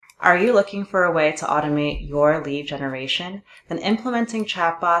Are you looking for a way to automate your lead generation? Then implementing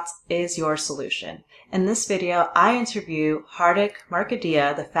chatbots is your solution. In this video, I interview Hardik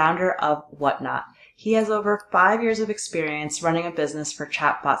Markadia, the founder of Whatnot. He has over 5 years of experience running a business for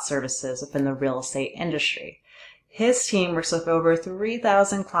chatbot services within the real estate industry. His team works with over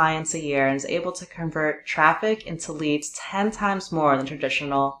 3,000 clients a year and is able to convert traffic into leads 10 times more than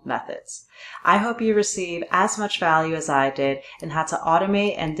traditional methods. I hope you receive as much value as I did in how to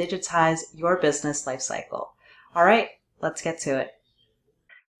automate and digitize your business lifecycle. All right, let's get to it.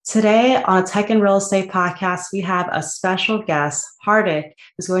 Today on a Tech and Real Estate podcast, we have a special guest, Hardik,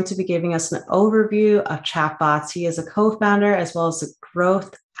 who's going to be giving us an overview of chatbots. He is a co-founder as well as a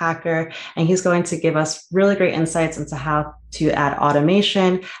growth hacker, and he's going to give us really great insights into how to add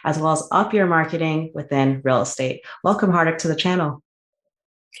automation as well as up your marketing within real estate. Welcome, Hardik, to the channel.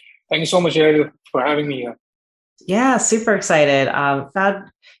 Thank you so much, Ariel, for having me here. Yeah, super excited.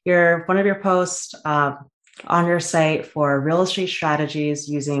 Found one of your posts on your site for real estate strategies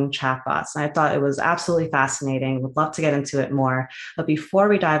using chatbots. And I thought it was absolutely fascinating. Would love to get into it more. But before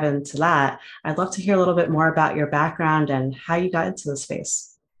we dive into that, I'd love to hear a little bit more about your background and how you got into the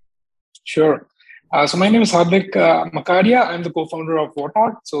space. Sure. So my name is Hardik Markadia. I'm the co-founder of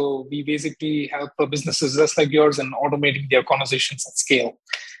Whatnot. So we basically help businesses just like yours in automating their conversations at scale.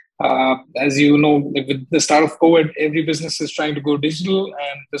 As you know, with the start of COVID, every business is trying to go digital,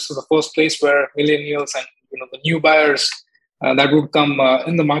 and this is the first place where millennials and the new buyers that would come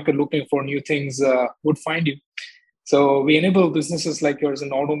in the market looking for new things would find you. So we enable businesses like yours in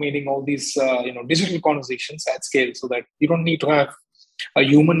automating all these digital conversations at scale, so that you don't need to have a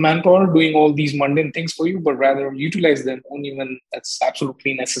human manpower doing all these mundane things for you, but rather utilize them only when that's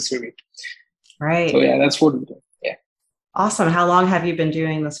absolutely necessary. Right. So yeah, that's what we do. Yeah. Awesome. How long have you been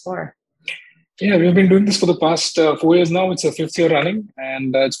doing this for? Yeah, we've been doing this for the past 4 years now. It's a 5th year running,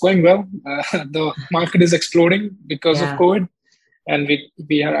 and it's going well. The market is exploding because of COVID, and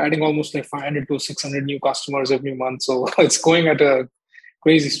we are adding almost like 500 to 600 new customers every month. So it's going at a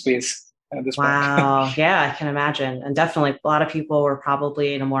crazy space at this point. Wow. Yeah, I can imagine. And definitely a lot of people were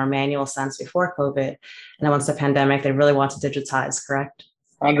probably in a more manual sense before COVID. And then once the pandemic, they really want to digitize, correct?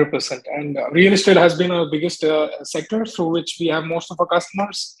 100%. And real estate has been our biggest sector through which we have most of our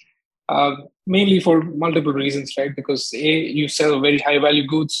customers. Mainly for multiple reasons, right? Because you sell very high value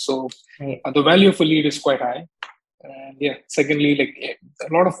goods, so the value of a lead is quite high. And yeah, secondly, like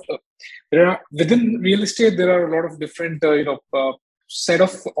a lot of within real estate, there are a lot of different set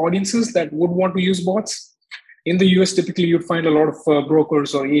of audiences that would want to use bots. In the US, typically you'd find a lot of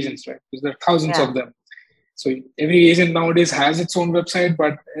brokers or agents, right? Because there are thousands of them. So every agent nowadays has its own website,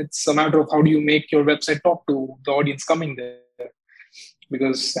 but it's a matter of how do you make your website talk to the audience coming there.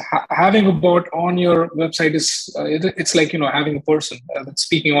 Because having a bot on your website is it's like having a person that's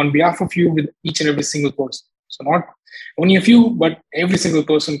speaking on behalf of you with each and every single person. So not only a few, but every single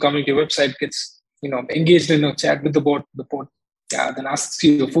person coming to your website gets engaged in a chat with the bot. The bot then asks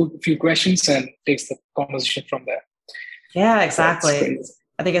you a few questions and takes the conversation from there. Yeah, exactly.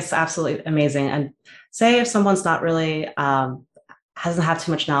 I think it's absolutely amazing. And say if someone's not really hasn't had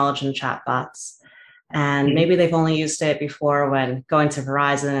too much knowledge in chatbots, and maybe they've only used it before when going to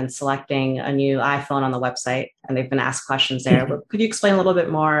Verizon and selecting a new iPhone on the website, and they've been asked questions there. But could you explain a little bit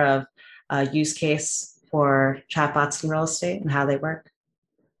more of a use case for chatbots in real estate and how they work?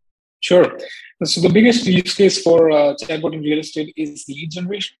 Sure. So the biggest use case for chatbot in real estate is lead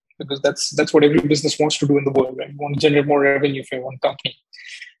generation, because that's what every business wants to do in the world, right? You want to generate more revenue for your own company.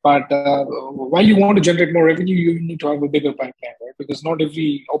 But while you want to generate more revenue, you need to have a bigger pipeline, right? Because not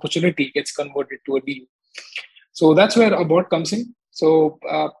every opportunity gets converted to a deal. So that's where a bot comes in. So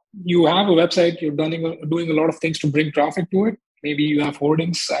you have a website, you're doing a lot of things to bring traffic to it. Maybe you have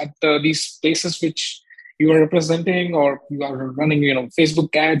hoardings at these places which you are representing, or you are running,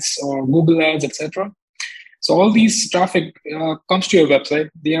 Facebook ads or Google ads, etc. So all these traffic comes to your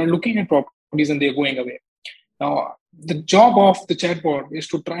website. They are looking at properties and they're going away. Now, the job of the chatbot is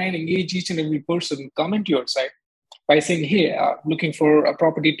to try and engage each and every person coming to your site by saying, hey, looking for a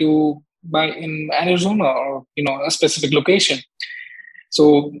property to buy in Arizona or, a specific location.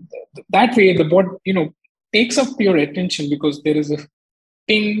 So that way the bot, takes up your attention, because there is a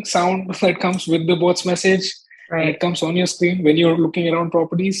ping sound that comes with the bot's message. Right. And it comes on your screen when you're looking around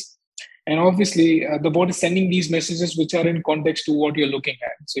properties. And obviously, the bot is sending these messages which are in context to what you're looking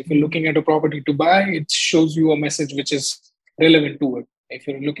at. So if you're looking at a property to buy, it shows you a message which is relevant to it. If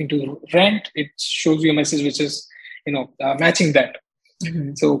you're looking to rent, it shows you a message which is, matching that.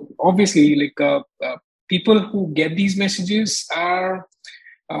 Mm-hmm. So obviously, people who get these messages are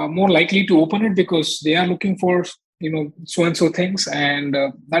more likely to open it, because they are looking for so and so things, and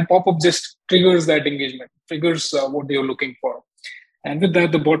that pop-up just triggers that engagement, triggers what they're looking for. And with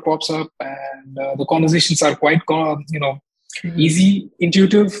that, the bot pops up, and the conversations are quite, easy,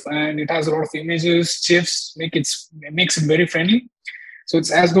 intuitive, and it has a lot of images, GIFs, makes it very friendly. So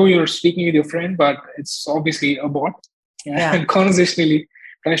it's as though you're speaking with your friend, but it's obviously a bot. Yeah. And conversationally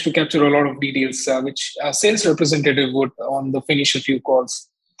tries to capture a lot of details, which a sales representative would on the initial few calls.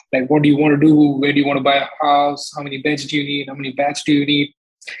 Like, what do you want to do? Where do you want to buy a house? How many beds do you need? How many baths do you need?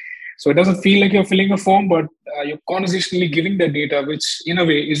 So it doesn't feel like you're filling a form, but you're conversationally giving that data, which in a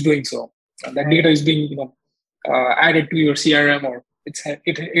way is doing so. That data is being, added to your CRM, or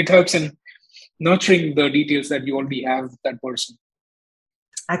it helps in nurturing the details that you already have with that person.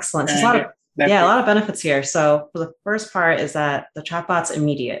 Excellent. So a lot of benefits here. So for the first part is that the chatbot's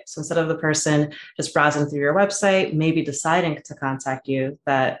immediate. So instead of the person just browsing through your website, maybe deciding to contact you,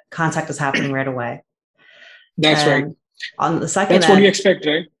 that contact is happening right away. That's right. On the second That's end, what you expect,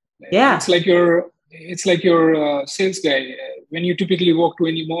 right? Yeah. It's like your sales guy. When you typically walk to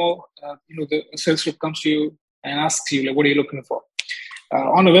any mall, the sales rep comes to you and asks you, like, what are you looking for?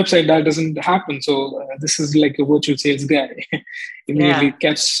 On a website, that doesn't happen. So this is like a virtual sales guy. Immediately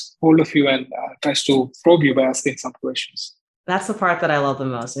gets hold of you and tries to probe you by asking some questions. That's the part that I love the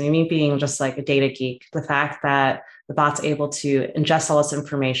most. I mean, me being just like a data geek, the fact that the bot's able to ingest all this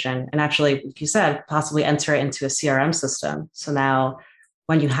information and actually, like you said, possibly enter it into a CRM system. So now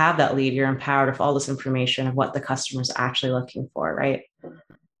when you have that lead, you're empowered with all this information of what the customer is actually looking for, right?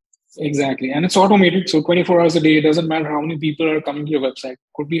 Exactly. And it's automated. So 24 hours a day, it doesn't matter how many people are coming to your website.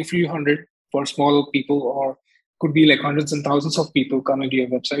 Could be a few hundred for small people, or could be like hundreds and thousands of people coming to your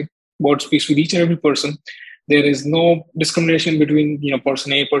website. Bot speaks with each and every person. There is no discrimination between,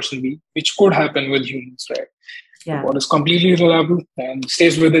 person A, person B, which could happen with humans, right? Yeah. The bot is completely reliable and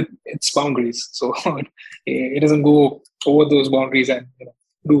stays within its boundaries. So it doesn't go over those boundaries and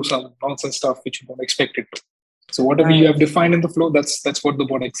do some nonsense stuff which you don't expect it to. So whatever you have defined in the flow, that's what the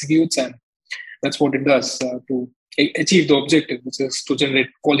bot executes, and that's what it does to achieve the objective, which is to generate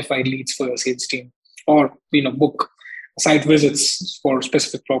qualified leads for your sales team, or book site visits for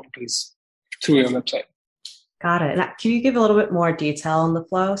specific properties through your website. Got it. Now, can you give a little bit more detail on the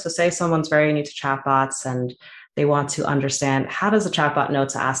flow? So say someone's very new to chatbots and they want to understand, how does a chatbot know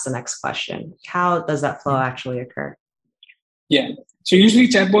to ask the next question? How does that flow actually occur? Yeah. So usually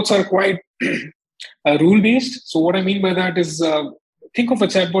chatbots are quite rule-based. So what I mean by that is, think of a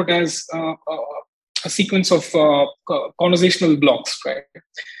chatbot as a sequence of conversational blocks, right?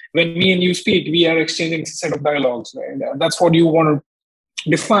 When me and you speak, we are exchanging a set of dialogues, right? That's what you want to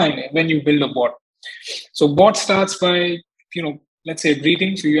define when you build a bot. So bot starts by, let's say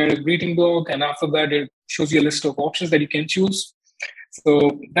greeting. So you add a greeting block, and after that, it shows you a list of options that you can choose.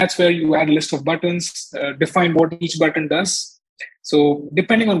 So that's where you add a list of buttons, define what each button does. So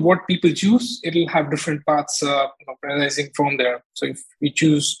depending on what people choose, it'll have different paths arising from there. So if you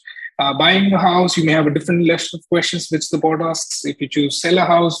choose buying a house, you may have a different list of questions which the bot asks. If you choose sell a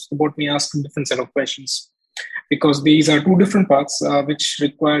house, the bot may ask a different set of questions, because these are two different paths which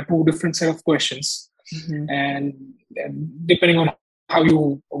require two different set of questions. Mm-hmm. And depending on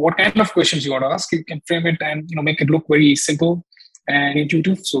what kind of questions you want to ask, you can frame it and make it look very simple and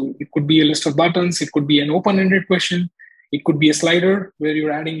intuitive. So it could be a list of buttons, it could be an open-ended question, it could be a slider where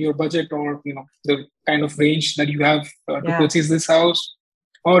you're adding your budget or the kind of range that you have to purchase this house,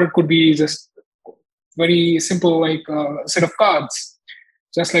 or it could be just very simple, like a set of cards,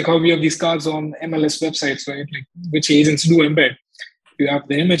 just like how we have these cards on MLS websites, right? Like which agents do embed. You have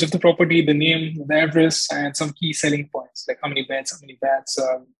the image of the property, the name, the address, and some key selling points, like how many beds, how many baths,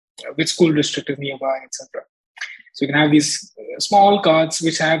 which school district is nearby, etc. So you can have these small cards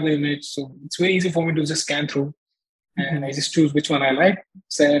which have the image. So it's very easy for me to just scan through, and I just choose which one I like,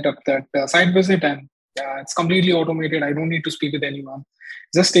 set up that site visit, and it's completely automated. I don't need to speak with anyone.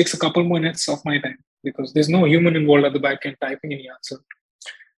 It just takes a couple minutes of my time because there's no human involved at the back end typing any answer.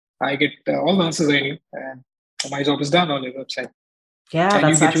 I get all the answers I need, and my job is done on your website. Yeah, and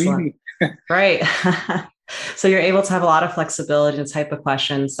that's excellent. Right. So you're able to have a lot of flexibility in the type of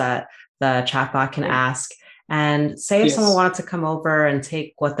questions that the chatbot can ask. And say if someone wanted to come over and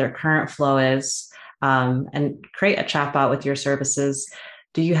take what their current flow is and create a chatbot with your services,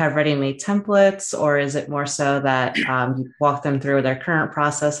 do you have ready-made templates, or is it more so that you walk them through their current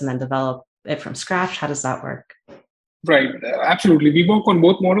process and then develop it from scratch? How does that work? Right. Absolutely. We work on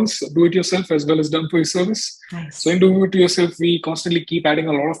both models, do it yourself as well as done for your service. Nice. So in do it yourself, we constantly keep adding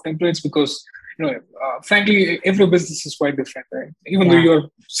a lot of templates because, frankly, every business is quite different, right? Even though you're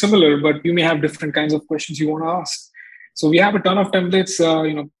similar, but you may have different kinds of questions you want to ask. So we have a ton of templates,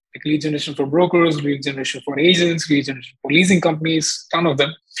 like lead generation for brokers, lead generation for agents, lead generation for leasing companies, ton of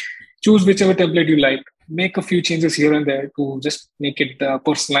them. Choose whichever template you like. Make a few changes here and there to just make it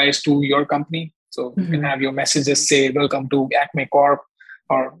personalized to your company. So you can have your messages say, welcome to Acme Corp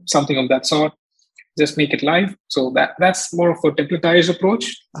or something of that sort. Just make it live. So that's more of a templatized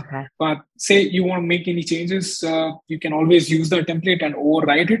approach. Okay. But say you want to make any changes, you can always use that template and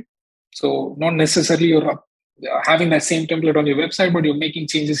override it. So not necessarily you're having that same template on your website, but you're making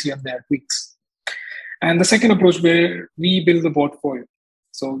changes here and there, tweaks. And the second approach where we build the bot for you.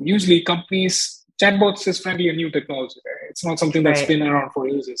 So usually companies, chatbots is frankly a new technology. Right? It's not something that's been around for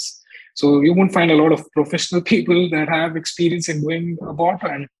ages. So you won't find a lot of professional people that have experience in doing a bot.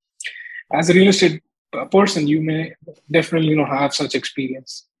 And as a real estate person, you may definitely not have such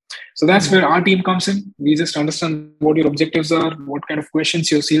experience. So that's where our team comes in. We just understand what your objectives are, what kind of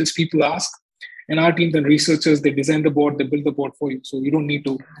questions your salespeople ask. And our team then researchers, they design the bot, they build the bot for you. So you don't need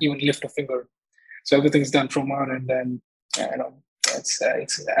to even lift a finger. So everything's done from our end. And it's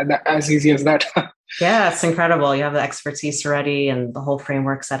as easy as that. Yeah, it's incredible. You have the expertise already and the whole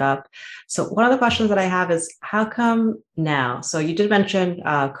framework set up. So one of the questions that I have is, how come now? So you did mention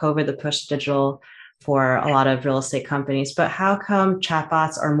COVID, the push to digital for a lot of real estate companies, but how come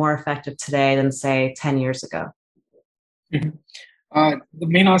chatbots are more effective today than, say, 10 years ago? The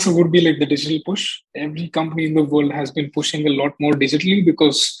main answer would be like the digital push. Every company in the world has been pushing a lot more digitally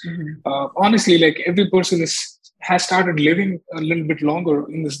because honestly, like every person has started living a little bit longer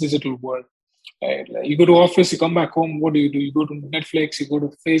in this digital world. Right? Like you go to office, you come back home. What do? You go to Netflix, you go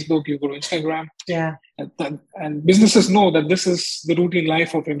to Facebook, you go to Instagram. Yeah. And businesses know that this is the routine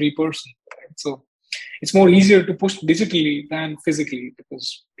life of every person. Right? So it's more easier to push digitally than physically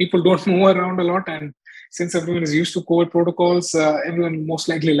because people don't move around a lot. And since everyone is used to COVID protocols, everyone most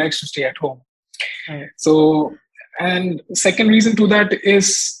likely likes to stay at home. Right. So, and second reason to that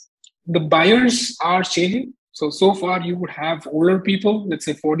is the buyers are changing. So far you would have older people, let's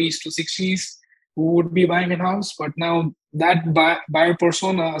say 40s to 60s, who would be buying a house. But now that buyer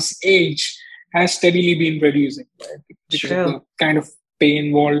persona's age has steadily been reducing, right? Because of the kind of pay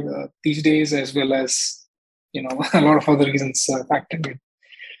involved these days, as well as, a lot of other reasons factoring in.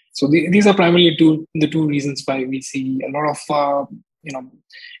 So these are primarily the two reasons why we see a lot of,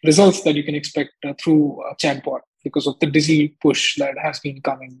 results that you can expect through a chatbot because of the digital push that has been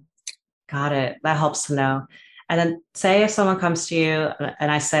coming. Got it. That helps to know. And then say if someone comes to you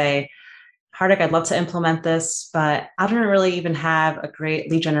and I say, Hardik, I'd love to implement this, but I don't really even have a great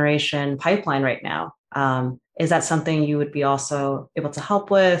lead generation pipeline right now. Is that something you would be also able to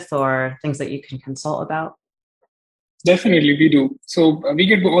help with or things that you can consult about? Definitely, we do. So we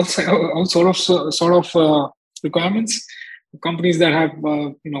get all sort of requirements. Companies that have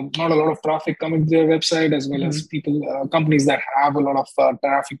not a lot of traffic coming to their website, as well as companies that have a lot of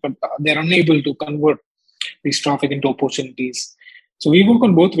traffic, but they're unable to convert this traffic into opportunities. So we work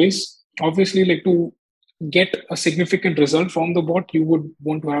on both ways. Obviously, like to get a significant result from the bot, you would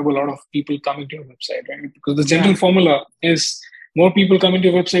want to have a lot of people coming to your website, right? Because the general formula is more people coming to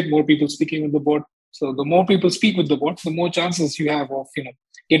your website, more people speaking with the bot. So the more people speak with the bot, the more chances you have of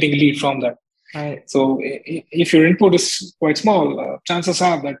getting a lead from that. Right. So if your input is quite small, chances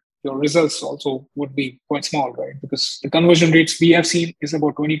are that your results also would be quite small, right? Because the conversion rates we have seen is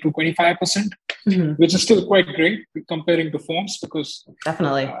about 20 to 25%, which is still quite great comparing to forms, because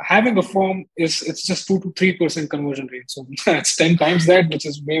definitely having a form it's just 2 to 3% conversion rate. So that's 10 times that, which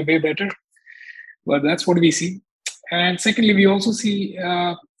is way, way better. But that's what we see. And secondly, we also see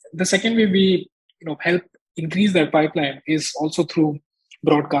the second way we help increase that pipeline is also through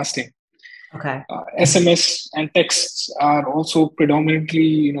broadcasting. Okay. SMS and texts are also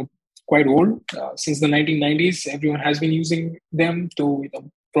predominantly, quite old. Since the 1990s, everyone has been using them to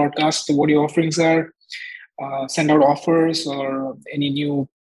broadcast what your offerings are, send out offers or any new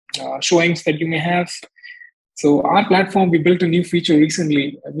showings that you may have. So our platform, we built a new feature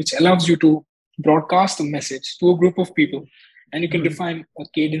recently, which allows you to broadcast a message to a group of people, and you can define a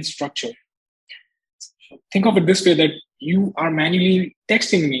cadence structure. So think of it this way, that you are manually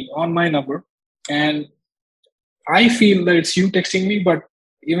texting me on my number, and I feel that it's you texting me, but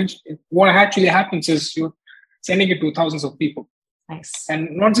even what actually happens is you're sending it to thousands of people. Nice.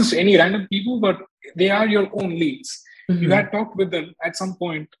 And not just any random people, but they are your own leads. You had talked with them at some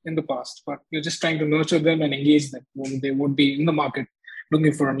point in the past, but you're just trying to nurture them and engage them when they would be in the market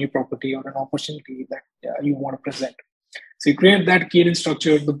looking for a new property or an opportunity that you want to present. So you create that cadence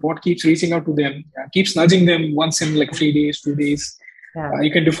structure. The bot keeps reaching out to them, keeps nudging them once in like 3 days, 2 days.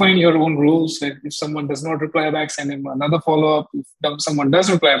 You can define your own rules. Like if someone does not reply back, send him another follow-up. If someone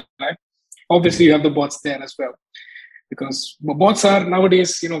does reply back, obviously you have the bots there as well. because bots are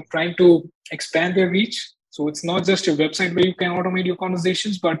nowadays, trying to expand their reach. So it's not just your website where you can automate your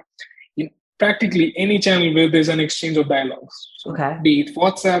conversations, but in practically any channel where there's an exchange of dialogues. So Okay. be it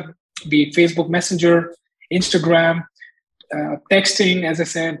WhatsApp, be it Facebook Messenger, Instagram, texting, as I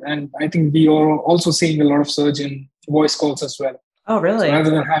said, and I think we are also seeing a lot of surge in voice calls as well. Oh, really? So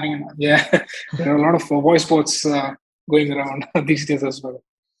rather than having, there are a lot of voice bots going around these days as well.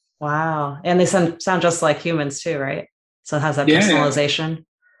 Wow. And they sound just like humans too, right? So it has that personalization. Yeah.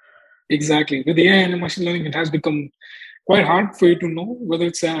 Exactly. With AI and machine learning, it has become quite hard for you to know whether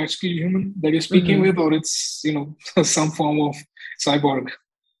it's an actual human that you're speaking with or it's, some form of cyborg.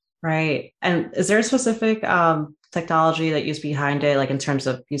 Right. And is there a specific technology that you use behind it, like in terms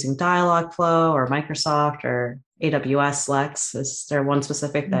of using Dialogflow or Microsoft or AWS Lex? Is there one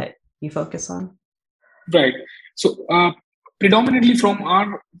specific that you focus on? Right. So predominantly from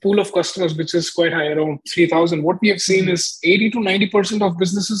our pool of customers, which is quite high, around 3,000, what we have seen is 80 to 90% of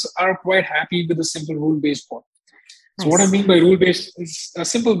businesses are quite happy with a simple rule-based bot. So what I mean by rule-based is a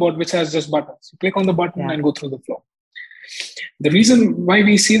simple bot which has just buttons. You click on the button and go through the flow. The reason why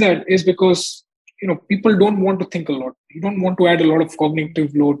we see that is because people don't want to think a lot. You don't want to add a lot of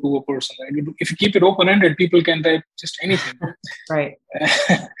cognitive load to a person. Right? If you keep it open-ended, people can type just anything. Right.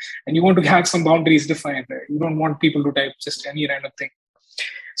 And you want to have some boundaries defined. Right? You don't want people to type just any random thing.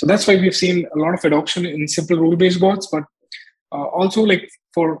 So that's why we've seen a lot of adoption in simple rule-based bots, but also like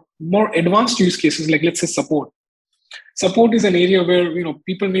for more advanced use cases, like let's say support. Support is an area where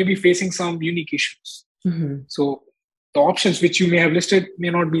people may be facing some unique issues. So the options which you may have listed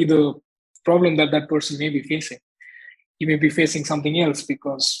may not be the problem that person may be facing. He may be facing something else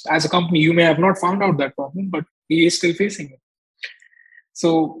because as a company, you may have not found out that problem, but he is still facing it.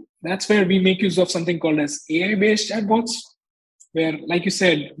 So that's where we make use of something called as AI-based chatbots, where, like you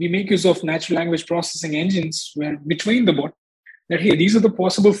said, we make use of natural language processing engines where we train the bot that, hey, these are the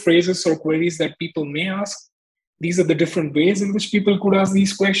possible phrases or queries that people may ask. These are the different ways in which people could ask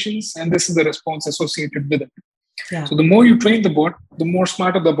these questions, and this is the response associated with it. Yeah. So the more you train the bot, the more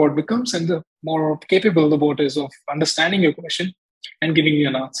smarter the bot becomes and the more capable the bot is of understanding your question and giving you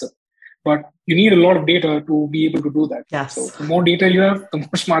an answer. But you need a lot of data to be able to do that. Yes. So the more data you have, the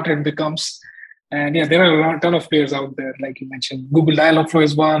more smarter it becomes. And there are a ton of players out there, like you mentioned. Google Dialogflow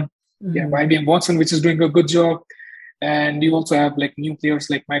is one. IBM Watson, which is doing a good job. And you also have like new players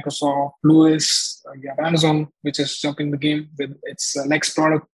like Microsoft, Lewis, you have Amazon, which is jumping the game with its Lex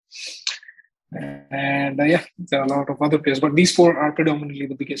product. And there are a lot of other players, but these four are predominantly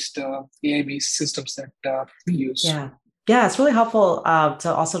the biggest AI-based systems that we use. Yeah, it's really helpful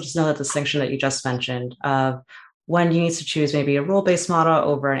to also just know the distinction that you just mentioned of when you need to choose maybe a rule-based model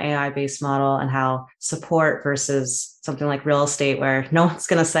over an AI-based model, and how support versus something like real estate, where no one's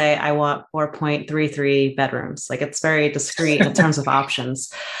going to say, I want 4.33 bedrooms. Like, it's very discrete in terms of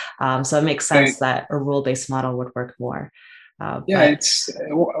options. So it makes sense that a rule-based model would work more. It's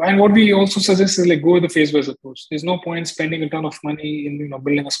and what we also suggest is like go with the phase-wise approach. There's no point spending a ton of money in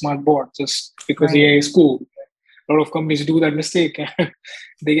building a smart board just because AI is cool. A lot of companies do that mistake and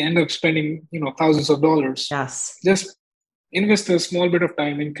they end up spending thousands of dollars. Yes. Just invest a small bit of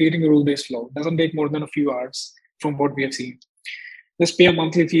time in creating a rule-based flow. It doesn't take more than a few hours from what we have seen. Just pay a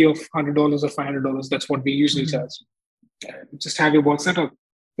monthly fee of $100 or $500. That's what we usually charge. Just have your bot set up,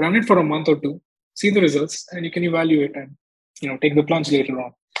 run it for a month or two, see the results, and you can evaluate and take the plunge later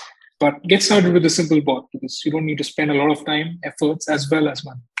on. But get started with a simple bot because you don't need to spend a lot of time, efforts, as well as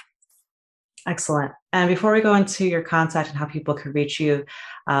money. Excellent. And before we go into your contact and how people can reach you,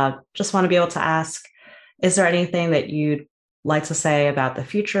 just want to be able to ask, is there anything that you'd like to say about the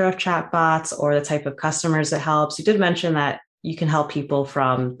future of chatbots or the type of customers it helps? You did mention that you can help people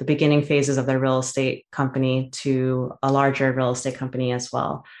from the beginning phases of their real estate company to a larger real estate company as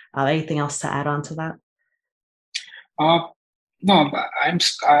well. Anything else to add on to that? No,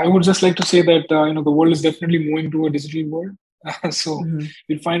 I would just like to say that the world is definitely moving to a digital world. So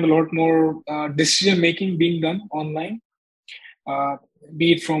you'll find a lot more decision making being done online,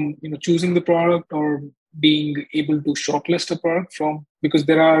 be it from choosing the product or being able to shortlist a product because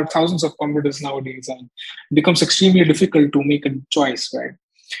there are thousands of competitors nowadays, and it becomes extremely difficult to make a choice, right?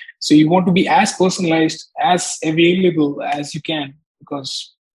 So you want to be as personalized, as available as you can,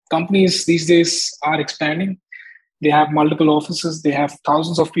 because companies these days are expanding. They have multiple offices. They have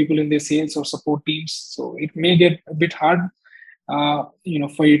thousands of people in their sales or support teams. So it may get a bit hard,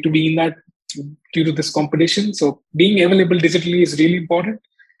 for you to be in that due to this competition. So being available digitally is really important.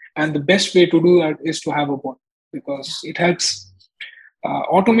 And the best way to do that is to have a bot, because it helps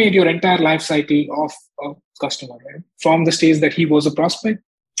automate your entire life cycle of a customer, right? From the stage that he was a prospect,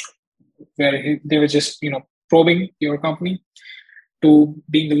 where they were just, probing your company, to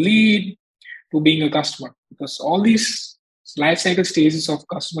being a lead, to being a customer, because all these life cycle stages of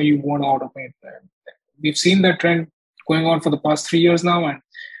customer you want to automate. We've seen that trend going on for the past 3 years now, and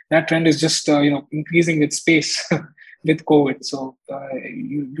that trend is just increasing with space with COVID. So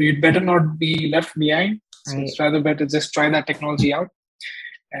you'd better not be left behind. So Right. it's rather better just try that technology out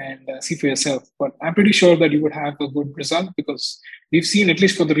and see for yourself. But I'm pretty sure that you would have a good result, because we've seen, at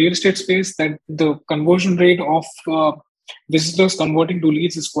least for the real estate space, that the conversion rate of visitors converting to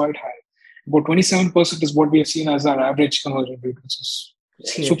leads is quite high. About 27% is what we have seen as our average conversion rate, which is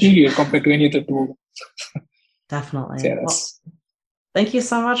superior compared to any other tool. Definitely. So, yeah, well, thank you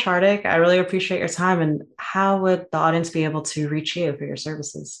so much, Hardik. I really appreciate your time. And how would the audience be able to reach you for your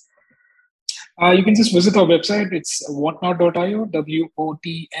services? You can just visit our website. It's whatnot.io,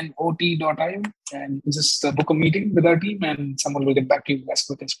 WOTNOT.io, and you can just book a meeting with our team, and someone will get back to you as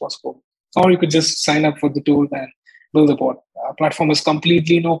quick as possible. Or you could just sign up for the tool and build the bot. Our platform is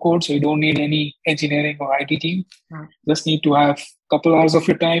completely no code, so you don't need any engineering or IT team. Just need to have a couple hours of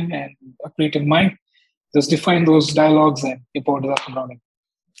your time and a creative mind. Just define those dialogues and your bot is up and running.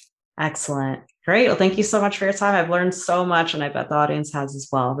 Excellent. Great. Well, thank you so much for your time. I've learned so much, and I bet the audience has as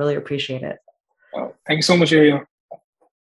well. Really appreciate it. Thank you so much, Ariel.